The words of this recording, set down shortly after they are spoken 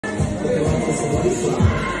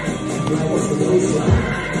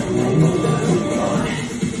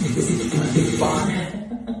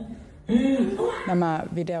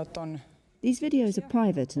These videos are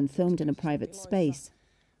private and filmed in a private space.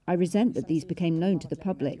 I resent that these became known to the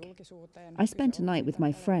public. I spent a night with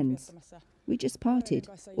my friends. We just partied,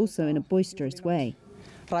 also in a boisterous way.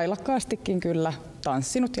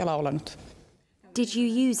 Did you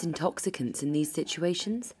use intoxicants in these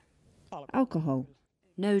situations? Alcohol.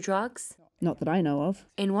 No drugs? Not that I know of.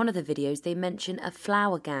 In one of the videos they mention a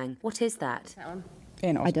flower gang. What is that?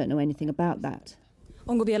 I don't know anything about that.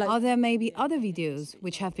 Are there maybe other videos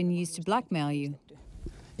which have been used to blackmail you?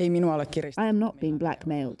 I am not being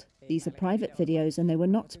blackmailed. These are private videos and they were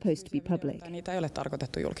not supposed to be public.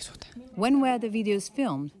 When were the videos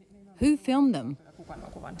filmed? Who filmed them?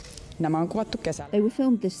 They were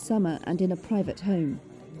filmed this summer and in a private home.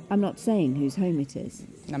 I'm not saying whose home it is.